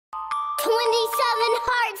27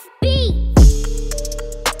 hearts beat.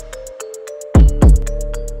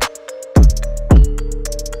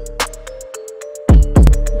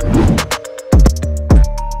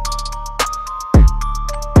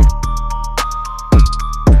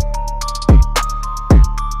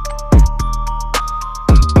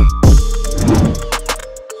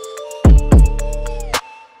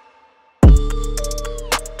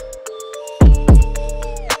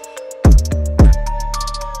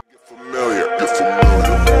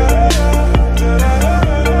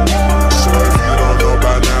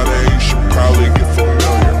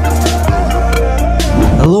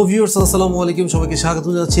 Hello viewers, আসসালামু আলাইকুম। সবাইকে স্বাগত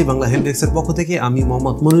জানাচ্ছি বাংলা হেল্পডেস্কের পক্ষ থেকে। আমি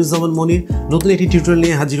মোহাম্মদ মনিরুজ্জামান মনির নতুন একটি টিউটোরিয়াল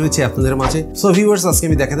নিয়ে হাজির হয়েছি আপনাদের মাঝে। সো ভিউয়ার্স, আজকে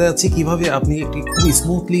আমি দেখাতে যাচ্ছি কিভাবে আপনি একটি খুব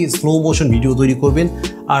স্মুথলি স্লো মোশন ভিডিও তৈরি করবেন।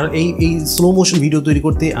 আর এই স্লো মোশন ভিডিও তৈরি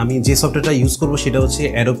করতে আমি যে সফটওয়্যারটা ইউজ করব সেটা হচ্ছে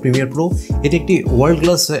Adobe Premiere Pro। এটি একটি world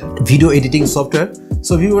class video editing software.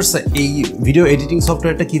 So viewers, এই ভিডিও এডিটিং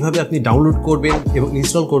সফটওয়্যারটা কিভাবে আপনি ডাউনলোড করবেন এবং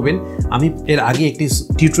ইনস্টল করবেন, আমি এর আগে একটি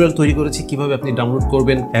টিউটোরিয়াল তৈরি করেছি কিভাবে আপনি ডাউনলোড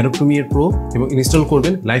করবেন Adobe Premiere Pro এবং ইনস্টল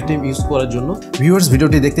করবেন লাইফ টাইম ইউজ করার জন্য। ভিউয়ার্স,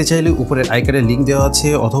 ভিডিওটি দেখতে চাইলে উপরের আইকনের লিঙ্ক দেওয়া আছে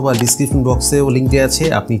অথবা ডিসক্রিপশন বক্সেও লিঙ্ক দেওয়া আছে,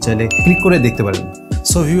 আপনি চাইলে ক্লিক করে দেখতে পারেন।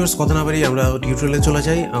 সো ভিউয়ার্স, কথা না বাড়িয়ে আমরা টিউটোরিয়ালে চলে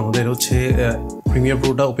যাই। আমাদের হচ্ছে প্রিমিয়ার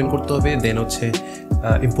প্রোটা ওপেন করতে হবে, দেন হচ্ছে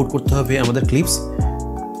ইম্পোর্ট করতে হবে আমাদের ক্লিপস।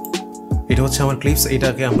 এটা হচ্ছে আমার ক্লিপস,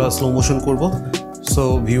 এটাকে আমরা স্লো মোশন করব। সো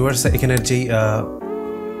ভিউয়ার্স, এখানে যেই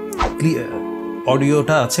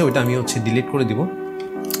অডিওটা আছে ওইটা আমি হচ্ছে ডিলিট করে দিব।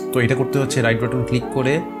 তো এটা করতে হচ্ছে রাইট বাটন ক্লিক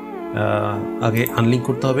করে আগে আনলিঙ্ক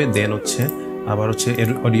করতে হবে, দেন হচ্ছে আবার হচ্ছে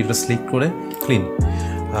অডিওটা সিলেক্ট করে ক্লিন।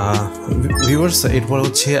 ভিউয়ার্স, এরপর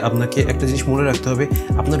হচ্ছে আপনাকে একটা জিনিস মনে রাখতে হবে,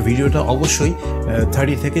 আপনার ভিডিওটা অবশ্যই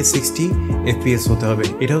 30 থেকে 60 FPS হতে হবে।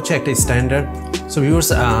 এটা হচ্ছে একটা স্ট্যান্ডার্ড। সো ভিউয়ার্স,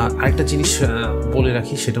 আরেকটা জিনিস বলে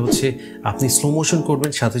রাখি, সেটা হচ্ছে আপনি স্লো মোশন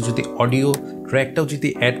করবেন, সাথে যদি অডিও ট্র্যাকটাও যদি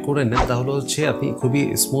অ্যাড করে নেন তাহলে হচ্ছে আপনি খুবই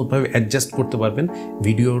স্মুথভাবে অ্যাডজাস্ট করতে পারবেন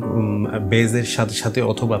ভিডিওর বেজের সাথে সাথে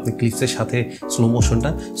অথবা আপনি ক্লিপসের সাথে স্লো মোশনটা।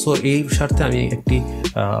 সো এই স্বার্থে আমি একটি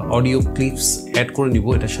অডিও ক্লিপস অ্যাড করে নিব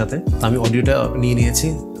এটার সাথে। আমি অডিওটা নিয়ে নিয়েছি,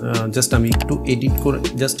 জাস্ট আমি একটু এডিট করে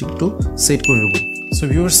জাস্ট একটু সেট করে নেব। সো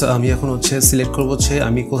ভিউয়ার্স, আমি এখন হচ্ছে সিলেক্ট করবো হচ্ছে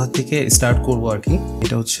আমি কোথা থেকে স্টার্ট করব আর কি।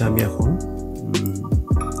 এটা হচ্ছে আমি এখন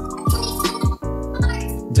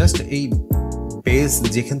জাস্ট এই বেস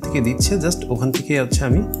যেখান থেকে দিচ্ছে জাস্ট ওখান থেকে হচ্ছে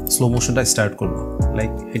আমি স্লো মোশনটা স্টার্ট করব।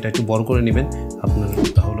 লাইক এটা একটু বড় করে নেবেন আপনার,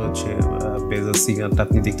 তাহলে হচ্ছে বেজের সিগন্যালটা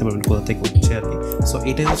আপনি দেখতে পাবেন কোথা থেকে হচ্ছে আর কি। সো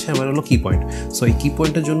এটাই হচ্ছে আমার হলো কি পয়েন্ট। সো এই কি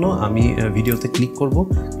পয়েন্টের জন্য আমি ভিডিওতে ক্লিক করব,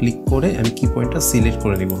 ক্লিক করে আমি কি পয়েন্টটা সিলেক্ট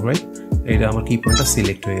করে নিব। রাইট, এটা আমার কি পয়েন্টটা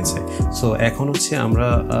সিলেক্ট হয়ে গেছে। সো এখন হচ্ছে আমরা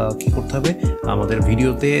কি করতে হবে, আমাদের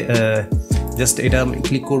ভিডিওতে জাস্ট এটা আমি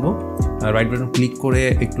ক্লিক করব, রাইট বাটন ক্লিক করে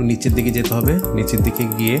একটু নিচের দিকে যেতে হবে, নিচের দিকে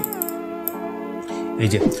গিয়ে এই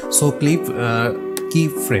যে সো ক্লিপ কি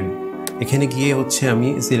ফ্রেম, এখানে গিয়ে হচ্ছে আমি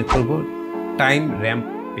সিলেক্ট করব টাইম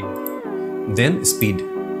র্যাম্পিং, দেন স্পিড।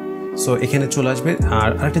 সো এখানে চলে আসবে। আর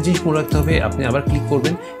আরেকটা জিনিস মনে রাখতে হবে, আপনি আবার ক্লিক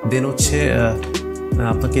করবেন, দেন হচ্ছে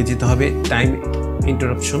আপনাকে যেতে হবে টাইম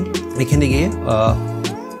ইন্টারাপশন, এখানে গিয়ে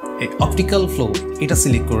অপটিক্যাল ফ্লো এটা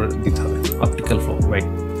সিলেক্ট করে দিতে হবে, অপটিক্যাল ফ্লো। রাইট,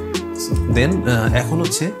 দেন এখন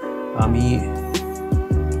হচ্ছে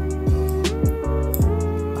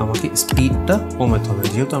আমাকে স্পিডটা কমাতে হবে,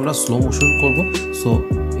 যেহেতু আমরা স্লো মোশন করব। সো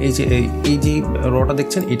এই যে রটা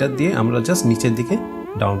দেখছেন, এটা দিয়ে আমরা জাস্ট নিচের দিকে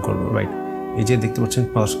ডাউন করব। রাইট, এই যে দেখতে পাচ্ছেন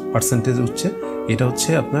পার্সেন্টেজ হচ্ছে, এটা হচ্ছে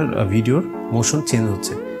আপনার ভিডিওর মোশন চেঞ্জ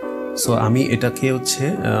হচ্ছে। সো আমি এটাকে হচ্ছে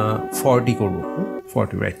 40 করব,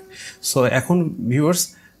 40। রাইট, সো এখন ভিউয়ার্স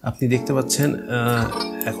আপনি দেখতে পাচ্ছেন,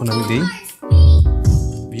 এখন আমি দিই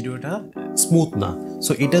ভিডিওটা স্মুথ না।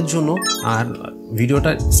 সো এটার জন্য আর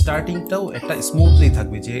ভিডিওটা স্টার্টিংটাও একটা স্মুথলি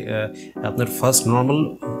থাকবে, যে আপনার ফার্স্ট নর্মাল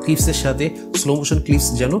ক্লিপসের সাথে স্লো মোশন ক্লিপস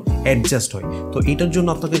যেন অ্যাডজাস্ট হয়। তো এটার জন্য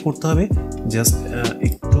আপনাকে করতে হবে জাস্ট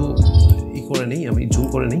একটু করে নেই, আমি জুম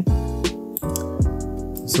করে নেই।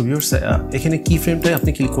 সো ভিউয়ার্স, এখানে কি ফ্রেমটায় আপনি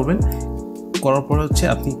ক্লিক করবেন, করার পর হচ্ছে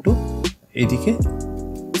আপনি একটু এইদিকে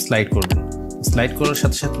স্লাইড করবেন। স্লাইড করার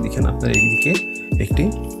সাথে সাথে দেখেন আপনার এইদিকে একটি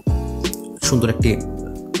সুন্দর একটি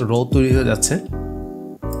র তৈরি হয়ে যাচ্ছে।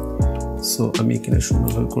 সো আমি এখানে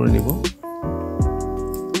সুন্দরভাবে করে নিব,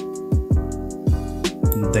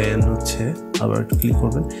 দেন হচ্ছে আবার একটু ক্লিক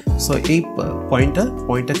করবেন। সো এই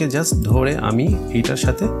পয়েন্টটাকে জাস্ট ধরে আমি এইটার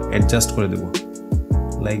সাথে অ্যাডজাস্ট করে দেব,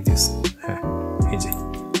 লাইক দিস। হ্যাঁ, এই যে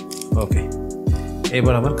ওকে,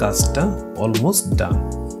 এবার আমার কাজটা অলমোস্ট ডান।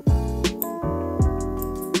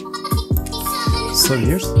 সো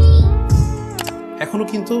ভিউয়ার্স, এখনো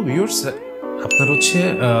কিন্তু ভিউয়ার্স আপনার হচ্ছে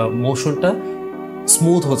মোশনটা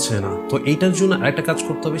স্মুথ হচ্ছে না। তো এইটার জন্য আরেকটা কাজ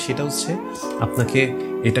করতে হবে, সেটা হচ্ছে আপনাকে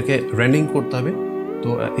এটাকে রেন্ডারিং করতে হবে। তো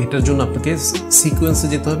এটার জন্য আপনাকে সিকোয়েন্সে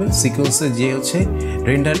যেতে হবে, সিকোয়েন্সে যে হচ্ছে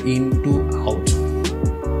রেন্ডার ইন টু আউট,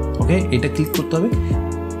 ওকে এটা ক্লিক করতে হবে।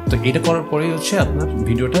 তো এটা করার পরেই হচ্ছে আপনার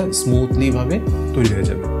ভিডিওটা স্মুথলিভাবে তৈরি হয়ে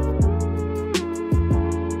যাবে।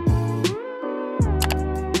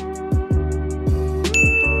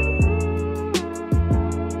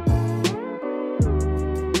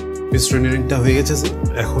 রেন্ডারিংটা হয়ে গেছে,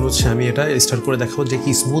 এখন হচ্ছে আমি এটা স্টার্ট করে দেখাবো যে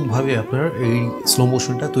কি স্মুথভাবে আপনার এই স্লো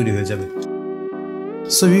মোশনটা তৈরি হয়ে যাবে।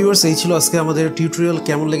 সো ভিউয়ার্স, এই ছিল আজকে আমাদের টিউটোরিয়াল।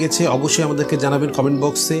 কেমন লেগেছে অবশ্যই আমাদেরকে জানাবেন কমেন্ট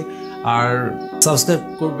বক্সে, আর সাবস্ক্রাইব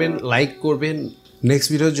করবেন, লাইক করবেন নেক্সট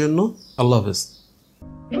ভিডিওর জন্য। আল্লাহ হাফেজ।